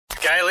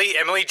Gaily,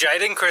 Emily,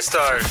 Jade and Christo.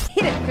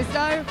 Hit it,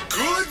 Christo.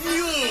 Good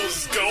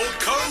news, Gold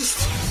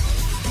Coast.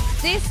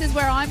 This is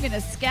where I'm going to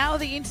scour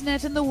the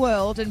internet and the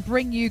world and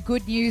bring you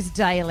good news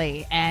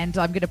daily. And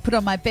I'm going to put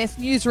on my best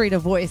newsreader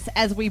voice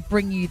as we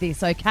bring you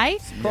this, okay?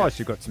 Surprised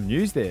you got some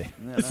news there.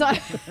 So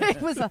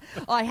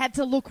I had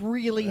to look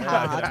really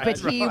hard, but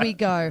here we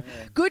go.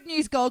 Good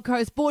news, Gold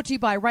Coast, brought to you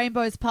by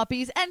Rainbow's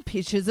Puppies and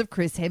pictures of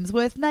Chris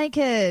Hemsworth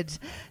naked.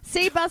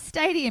 Seabus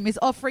Stadium is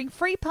offering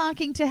free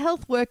parking to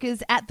health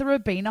workers at the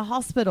Robina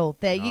Hospital.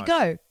 There you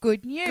go.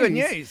 Good news. Good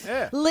news.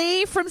 Yeah.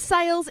 Lee from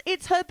Sales,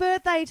 it's her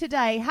birthday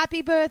today.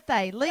 Happy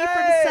birthday, Lee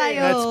from Sales.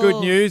 That's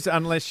good news,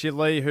 unless you're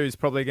Lee, who's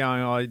probably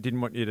going, I didn't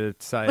want you to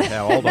say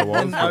how old I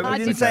was. No, I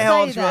didn't say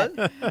how old she was.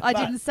 I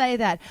didn't say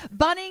that.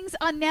 Bunnings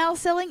are now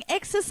selling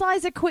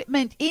exercise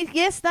equipment.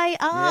 Yes, they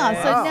are.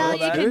 Yeah, so I now saw you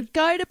that. can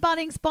go to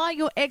Bunnings, buy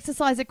your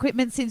exercise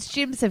equipment since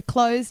gyms have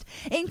closed,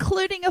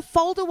 including a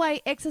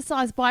fold-away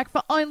exercise bike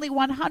for only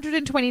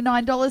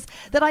 $129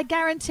 that I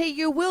guarantee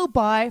you will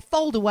buy,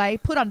 fold away,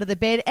 put under the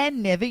bed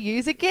and never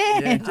use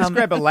again. Yeah, just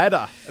grab a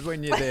ladder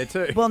when you're there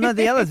too. Well, no,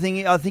 the other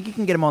thing, I think you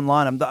can get them online.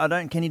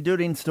 Can you do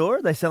it in store?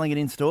 Are they selling it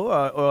in store?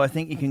 Or I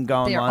think you can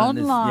go They're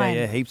online. online.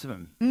 Yeah, heaps of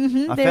them.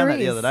 Mm-hmm, I there found that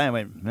the is. other day and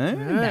went,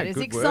 That is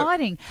good work.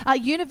 exciting.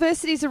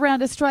 Universities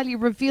around Australia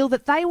reveal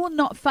that they will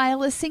not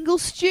fail a single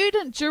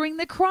student during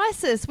the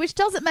crisis, which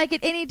doesn't make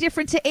it any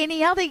different to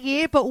any other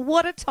year, but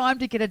what a time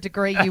to get a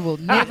degree you will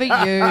never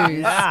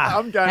use.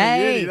 I'm going to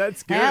Hey, uni,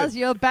 that's good. how's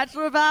your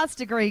Bachelor of Arts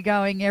degree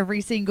going,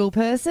 every single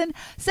person?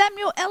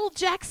 Samuel L.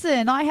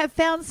 Jackson, I have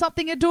found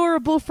something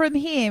adorable from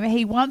him.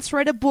 He once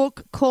read a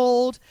book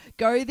called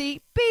Go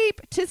the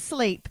Beep to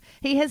Sleep.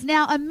 He has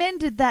now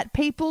amended that,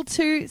 people,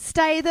 to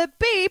stay the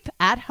beep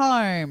at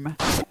home.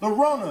 The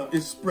Rona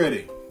is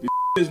spreading.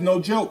 This is no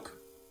joke.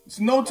 It's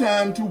no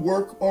time to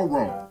work or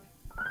roam.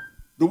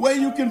 The way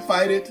you can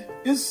fight it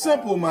is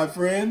simple, my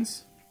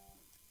friends.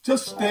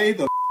 Just stay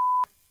the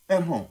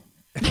at home.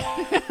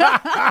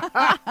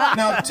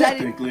 Now,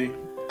 technically,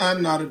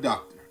 I'm not a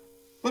doctor.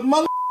 But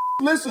mother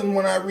listen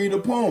when I read a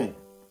poem.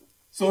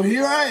 So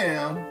here I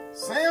am,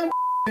 Sam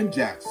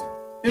Jackson,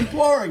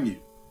 imploring you,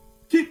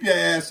 keep your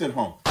ass at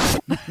home.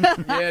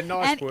 Yeah,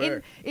 nice And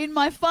work. in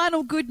my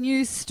final good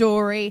news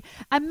story,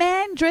 a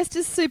man dressed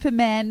as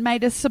Superman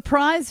made a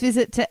surprise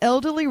visit to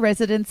elderly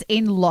residents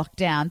in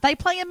lockdown. They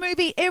play a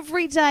movie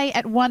every day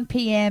at 1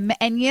 p.m.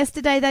 and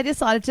yesterday they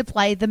decided to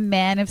play The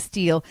Man of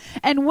Steel.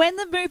 And when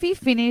the movie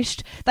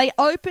finished, they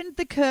opened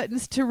the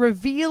curtains to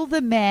reveal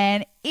the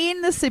man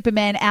in the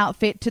Superman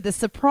outfit, to the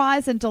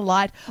surprise and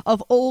delight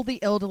of all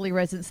the elderly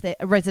residents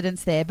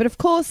there. But of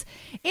course,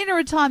 in a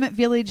retirement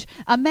village,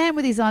 a man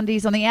with his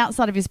undies on the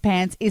outside of his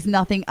pants is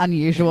nothing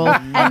unusual.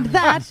 And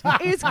that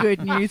is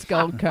good news,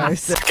 Gold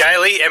Coast.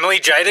 Gaily, Emily,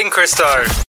 Jade and Christo.